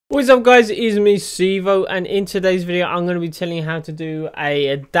What's up guys, it is me Sivo, and in today's video I'm going to be telling you how to do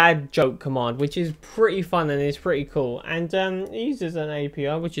a dad joke command, which is pretty fun and it's pretty cool, and it uses an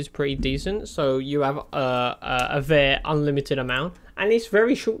API which is pretty decent, so you have a very unlimited amount and it's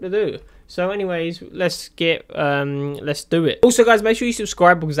very short to do. So anyways, let's do it. Also guys, make sure you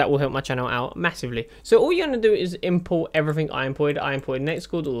subscribe because that will help my channel out massively. So all you're going to do is import everything I imported. I imported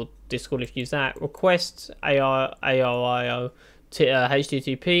Nextcode or Discord if you use that, requests, ARIO,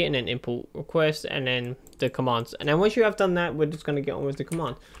 HTTP, and then import request, and then the commands. And then once you have done that, we're just going to get on with the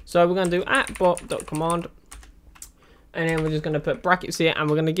command. So we're going to do @bot.command, and then we're just going to put brackets here, and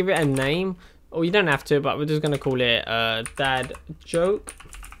we're going to give it a name, or you don't have to, but we're just going to call it dad joke.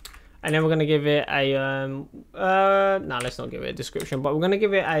 And then we're going to give it a no, let's not give it a description, but we're going to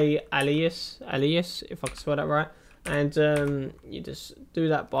give it a alias, if I can spell that right. And you just do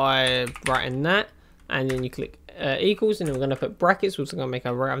that by writing that, and then you click equals, and then we're going to put brackets, which is going to make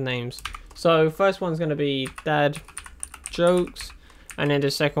a array of names. So first one's going to be dad jokes, and then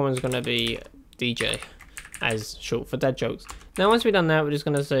the second one's going to be DJ, as short for dad jokes. Now once we've done that, we're just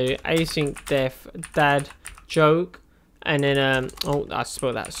going to say async def dad joke, and then oh, I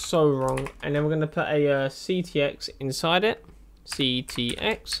spelled that so wrong, and then we're going to put a CTX inside it,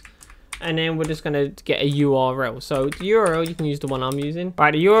 CTX. And then we're just going to get a URL. So the URL, you can use the one I'm using. Right,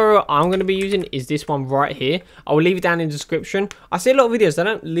 the URL I'm going to be using is this one right here. I will leave it down in the description. I see a lot of videos, they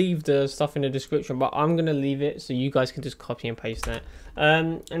don't leave the stuff in the description, but I'm going to leave it so you guys can just copy and paste that.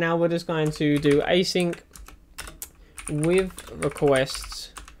 And now we're just going to do async with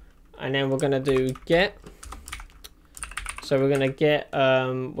requests. And then we're going to do get. So we're going to get,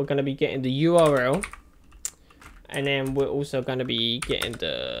 we're going to be getting the URL. And then we're also going to be getting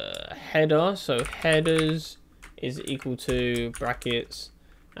the header. So headers is equal to brackets.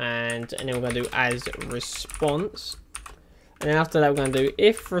 And then we're going to do as response. And then after that, we're going to do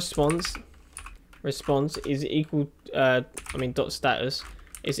if response is equal, dot status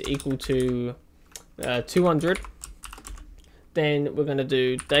is equal to 200. Then we're going to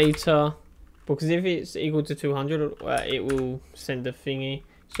do data. Because if it's equal to 200, it will send the thingy.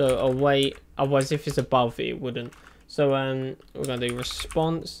 So await, otherwise if it's above it wouldn't. So we're gonna do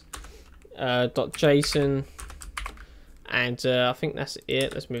response .json, and I think that's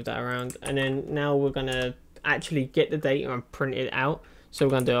it. Let's move that around, and then now we're gonna actually get the data and print it out. So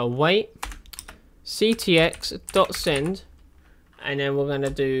we're gonna do await ctx.send, and then we're gonna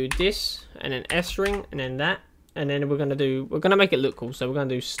do this, and then string, and then that, and then we're gonna make it look cool. So we're gonna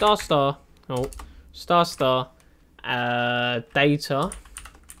do data.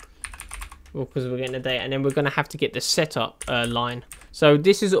 Because we're getting the data, and then we're going to have to get the setup line. So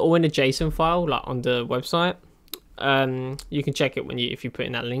this is all in a JSON file, like on the website. You can check it if you put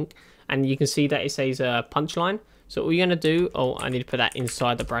in that link, and you can see that it says punchline. So all you're going to do, I need to put that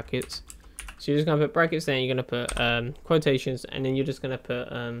inside the brackets. So you're just going to put brackets there, and you're going to put quotations, and then you're just going to put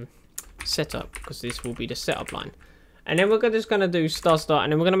setup, because this will be the setup line. And then we're just going to do start,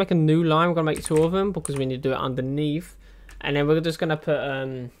 and then we're going to make a new line. We're going to make 2 of them because we need to do it underneath. And then we're just going to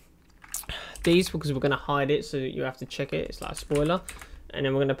put these because we're going to hide it, so you have to check it. It's like a spoiler. And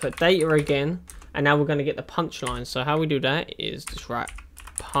then we're going to put data again, and now we're going to get the punch line. So how we do that is just write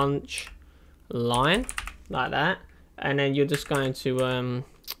punch line like that, and then you're just going to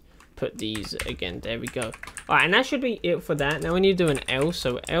put these again. There we go. All right, and that should be it for that. Now when you do an else,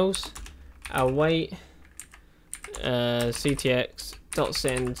 so else await ctx.send,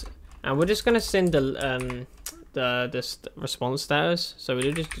 and we're just going to send the response status. So we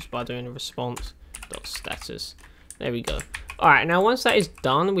do this just by doing response.status. There we go. Alright, now once that is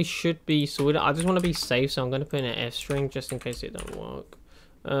done, we should be sorted. I just want to be safe, so I'm going to put in an F string just in case it don't work.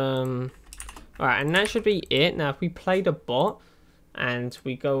 Alright, and that should be it. Now if we play the bot and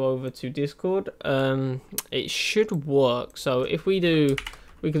we go over to Discord, it should work. So if we do,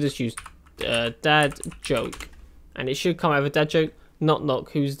 we can just use dad joke, and it should come over dad joke, knock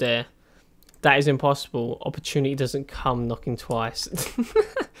knock, who's there? That is impossible. Opportunity doesn't come knocking twice.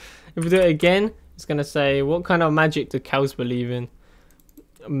 If we do it again, it's going to say, what kind of magic do cows believe in?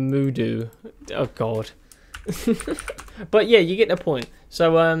 Voodoo. Oh, God. But yeah, you get the point.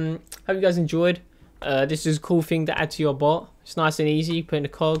 So, hope you guys enjoyed. This is a cool thing to add to your bot. It's nice and easy. You put in a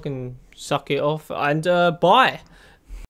cog and suck it off. And bye.